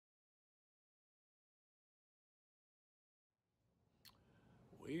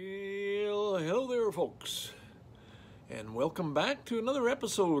Scarborough folks, and welcome back to another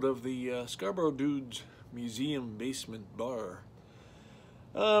episode of the Scarborough Dudes Museum Basement Bar.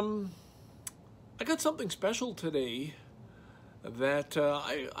 I got something special today that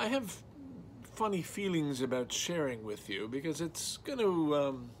I have funny feelings about sharing with you because it's going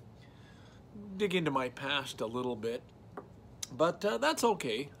to dig into my past a little bit, but that's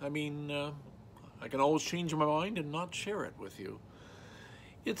okay. I mean, I can always change my mind and not share it with you.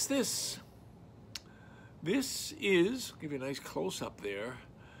 It's this. This is, give you a nice close-up there,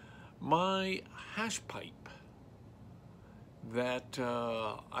 my hash pipe that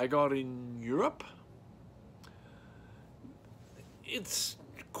I got in Europe. It's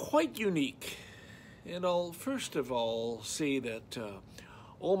quite unique, and I'll first of all say that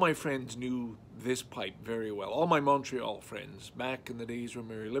all my friends knew this pipe very well. All my Montreal friends, back in the days when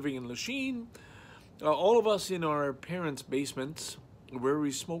we were living in Lachine, all of us in our parents' basements where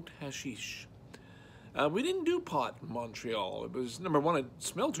we smoked hashish. We didn't do pot in Montreal. It was, number one, it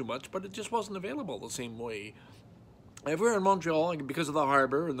smelled too much, but it just wasn't available the same way. Everywhere in Montreal, because of the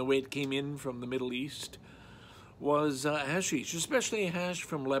harbor and the way it came in from the Middle East, was hashish, especially hash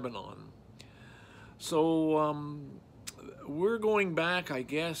from Lebanon. So we're going back, I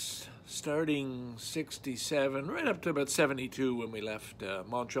guess, starting 67, right up to about 72 when we left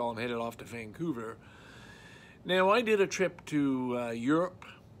Montreal and headed off to Vancouver. Now, I did a trip to Europe.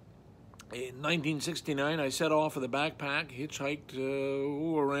 In 1969, I set off with a backpack, hitchhiked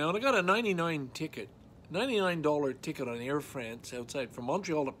around. I got a $99 ticket on Air France outside from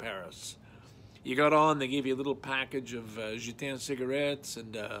Montreal to Paris. You got on, they gave you a little package of Gitan cigarettes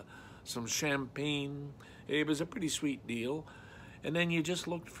and some champagne. It was a pretty sweet deal. And then you just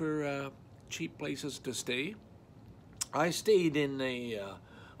looked for cheap places to stay. I stayed in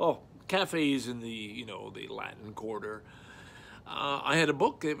cafes in the Latin Quarter. I had a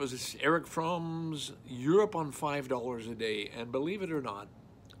book. It was Erich Fromm's Europe on $5 a day, and believe it or not,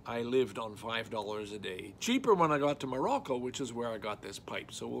 I lived on $5 a day. Cheaper when I got to Morocco, which is where I got this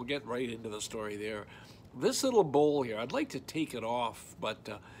pipe, so we'll get right into the story there. This little bowl here, I'd like to take it off,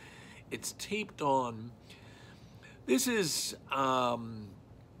 but it's taped on. This is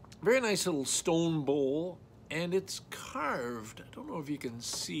very nice little stone bowl, and it's carved. I don't know if you can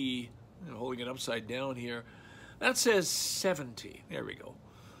see, I'm holding it upside down here. That says 70. There we go.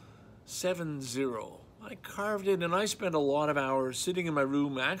 70. I carved it, and I spent a lot of hours sitting in my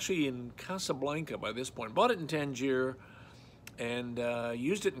room, actually in Casablanca by this point. Bought it in Tangier and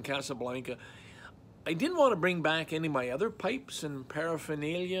used it in Casablanca. I didn't want to bring back any of my other pipes and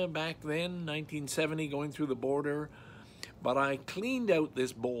paraphernalia back then, 1970, going through the border. But I cleaned out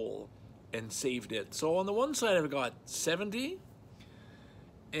this bowl and saved it. So on the one side, I've got 70,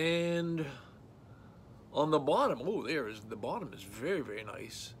 and on the bottom, the bottom is very, very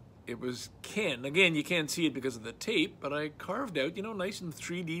nice. It was Ken. Again, you can't see it because of the tape, but I carved out, nice in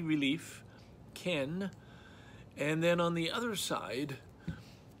 3D relief, Ken. And then on the other side,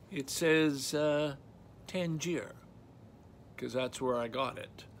 it says Tangier, because that's where I got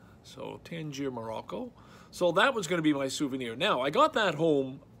it. So Tangier, Morocco. So that was going to be my souvenir. Now, I got that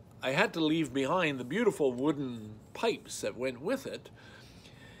home. I had to leave behind the beautiful wooden pipes that went with it.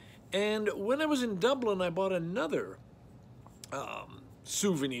 And when I was in Dublin, I bought another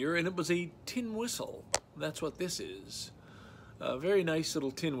souvenir, and it was a tin whistle. That's what this is. A very nice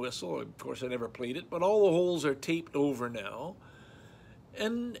little tin whistle. Of course, I never played it, but all the holes are taped over now.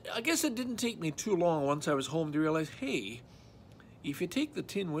 And I guess it didn't take me too long once I was home to realize, hey, if you take the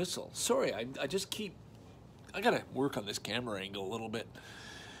tin whistle, sorry, I got to work on this camera angle a little bit.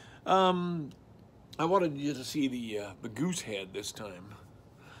 I wanted you to see the goose head this time.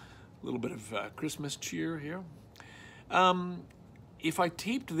 A little bit of Christmas cheer here. If I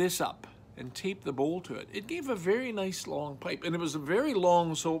taped this up and taped the bowl to it, it gave a very nice long pipe. And it was very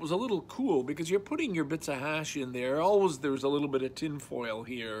long, so it was a little cool because you're putting your bits of hash in there. Always there's a little bit of tin foil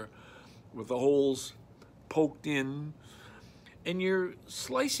here with the holes poked in. And you're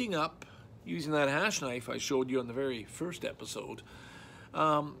slicing up, using that hash knife I showed you on the very first episode,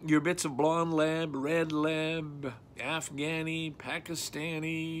 your bits of blonde lab, red lab, Afghani,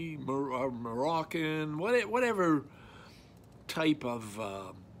 Pakistani, Moroccan, whatever type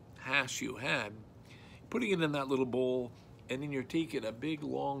of hash you had, putting it in that little bowl, and then you're taking a big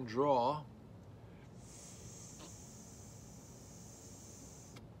long draw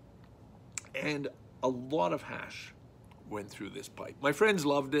and a lot of hash went through this pipe. My friends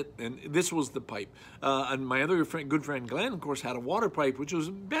loved it, and this was the pipe. And my other good friend Glenn, of course, had a water pipe, which was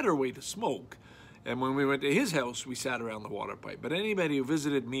a better way to smoke. And when we went to his house, we sat around the water pipe. But anybody who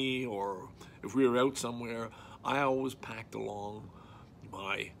visited me, or if we were out somewhere, I always packed along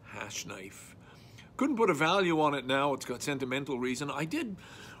my hash knife couldn't put a value on it now. It's got sentimental reason. I did,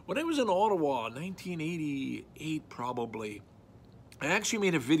 when I was in Ottawa, 1988 probably, I actually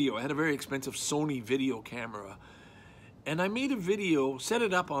made a video. I had a very expensive Sony video camera. And I made a video, set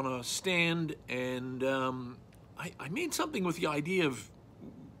it up on a stand, and I made something with the idea of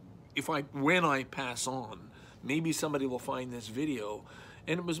when I pass on, maybe somebody will find this video.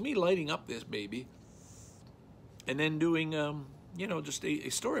 And it was me lighting up this baby and then doing, you know, just a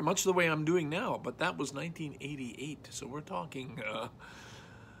story, much the way I'm doing now. But that was 1988, so we're talking,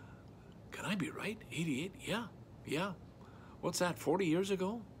 can I be right? 88? Yeah. What's that, 40 years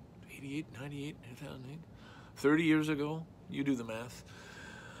ago? 88, 98, 2008? 30 years ago? You do the math.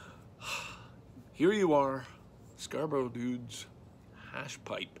 Here you are, Scarborough Dudes, hash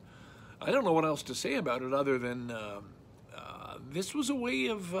pipe. I don't know what else to say about it other than this was a way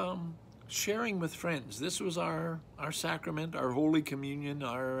of sharing with friends. This was our sacrament, our Holy Communion,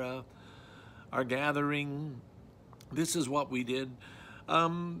 our gathering. This is what we did.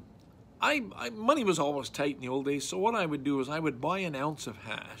 Money was always tight in the old days, so what I would do is I would buy an ounce of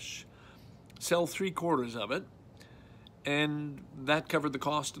hash, sell 3/4 of it, and that covered the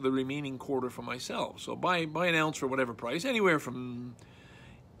cost of the remaining quarter for myself. So buy an ounce for whatever price, anywhere from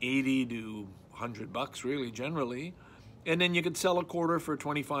 80 to $100 really, generally. And then you could sell a quarter for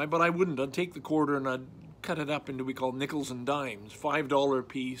 25, but I wouldn't. I'd take the quarter and I'd cut it up into what we call nickels and dimes, $5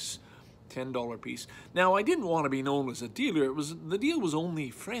 piece, $10 piece. Now, I didn't want to be known as a dealer. The deal was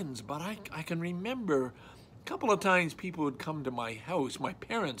only friends, but I can remember a couple of times people would come to my house, my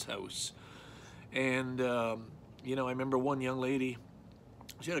parents' house, and you know, I remember one young lady,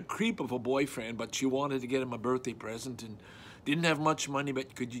 she had a creep of a boyfriend, but she wanted to get him a birthday present and didn't have much money,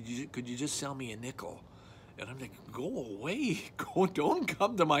 but could you just sell me a nickel? And I'm like, go away, don't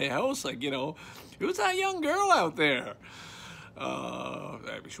come to my house. Like, you know, who's that young girl out there?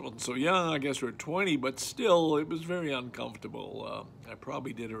 She wasn't so young, I guess her 20, but still, it was very uncomfortable. I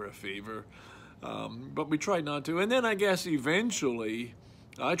probably did her a favor, but we tried not to. And then I guess eventually,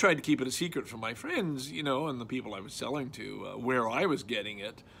 I tried to keep it a secret from my friends, you know, and the people I was selling to, where I was getting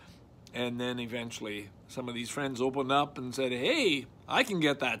it. And then eventually some of these friends opened up and said, hey, I can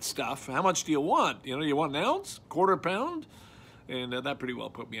get that stuff. How much do you want? You know, you want an ounce? Quarter pound? And that pretty well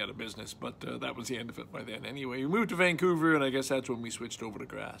put me out of business, but that was the end of it by then. Anyway, we moved to Vancouver, and I guess that's when we switched over to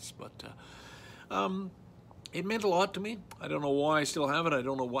grass. But it meant a lot to me. I don't know why I still have it. I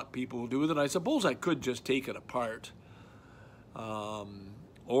don't know what people will do with it. I suppose I could just take it apart.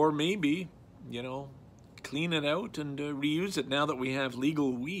 Or maybe, you know, clean it out and reuse it. Now that we have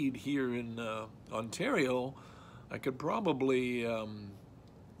legal weed here in Ontario, I could probably, I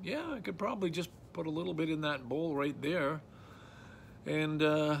could probably just put a little bit in that bowl right there and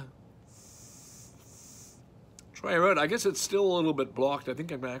try it out. I guess it's still a little bit blocked. I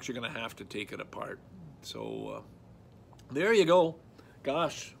think I'm actually going to have to take it apart. So there you go.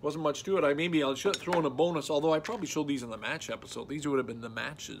 Gosh, wasn't much to it. Maybe I'll throw in a bonus, although I probably showed these in the match episode. These would have been the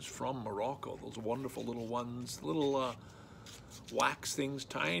matches from Morocco. Those wonderful little ones, little wax things,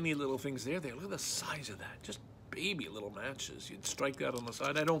 tiny little things there. Look at the size of that. Just baby little matches. You'd strike that on the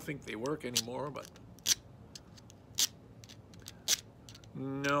side. I don't think they work anymore, but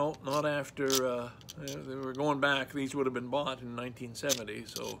no, not after they were going back. These would have been bought in 1970,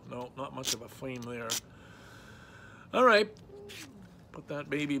 so no, not much of a flame there. All right. Put that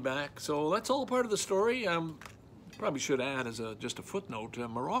baby back. So that's all part of the story. Probably should add as just a footnote,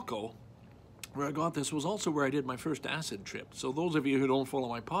 Morocco, where I got this, was also where I did my first acid trip. So those of you who don't follow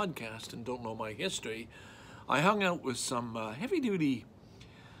my podcast and don't know my history, I hung out with some heavy-duty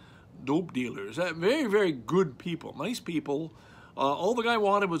dope dealers. Very, very good people, nice people. All the guy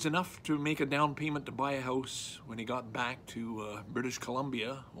wanted was enough to make a down payment to buy a house when he got back to British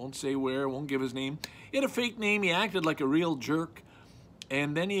Columbia. Won't say where, won't give his name. He had a fake name. He acted like a real jerk.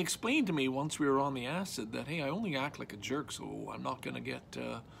 And then he explained to me once we were on the acid that, hey, I only act like a jerk, so I'm not going to get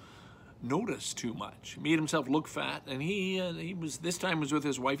noticed too much. He made himself look fat, and he was, this time was with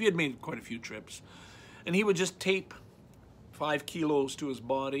his wife. He had made quite a few trips. And he would just tape 5 kilos to his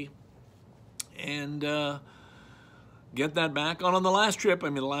body and get that back on the last trip. I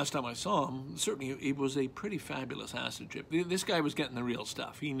mean, the last time I saw him, certainly it was a pretty fabulous acid trip. This guy was getting the real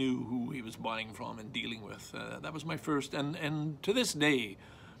stuff. He knew who he was buying from and dealing with. That was my first, and to this day,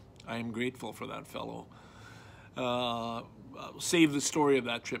 I am grateful for that fellow. I'll save the story of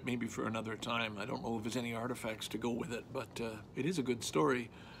that trip maybe for another time. I don't know if there's any artifacts to go with it, but it is a good story.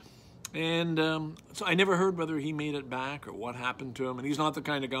 And so I never heard whether he made it back or what happened to him. And he's not the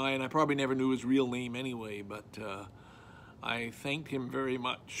kind of guy, and I probably never knew his real name anyway, but I thanked him very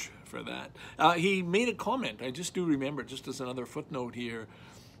much for that. He made a comment, I just do remember, just as another footnote here.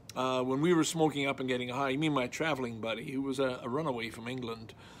 when we were smoking up and getting high, me and my traveling buddy, who was a runaway from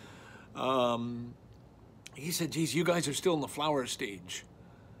England, he said, geez, you guys are still in the flower stage.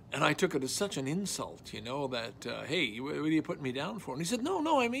 And I took it as such an insult, you know, that, hey, what are you putting me down for? And he said,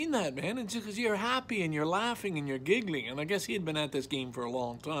 no, I mean that, man. It's just because you're happy and you're laughing and you're giggling. And I guess he had been at this game for a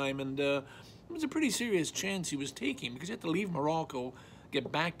long time. And it was a pretty serious chance he was taking, because you had to leave Morocco, get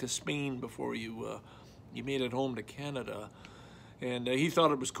back to Spain before you made it home to Canada. And he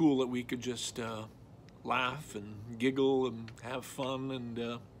thought it was cool that we could just laugh and giggle and have fun.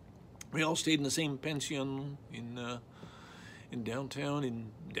 And we all stayed in the same pension in downtown,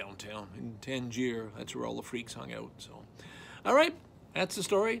 in Tangier. That's where all the freaks hung out. So, all right, that's the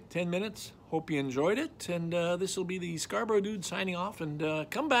story. 10 minutes. Hope you enjoyed it. And this will be the Scarborough Dude signing off. And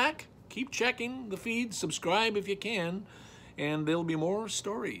come back. Keep checking the feed. Subscribe if you can. And there'll be more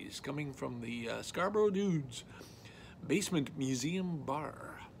stories coming from the Scarborough Dudes Basement Museum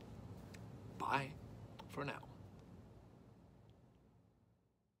Bar. Bye for now.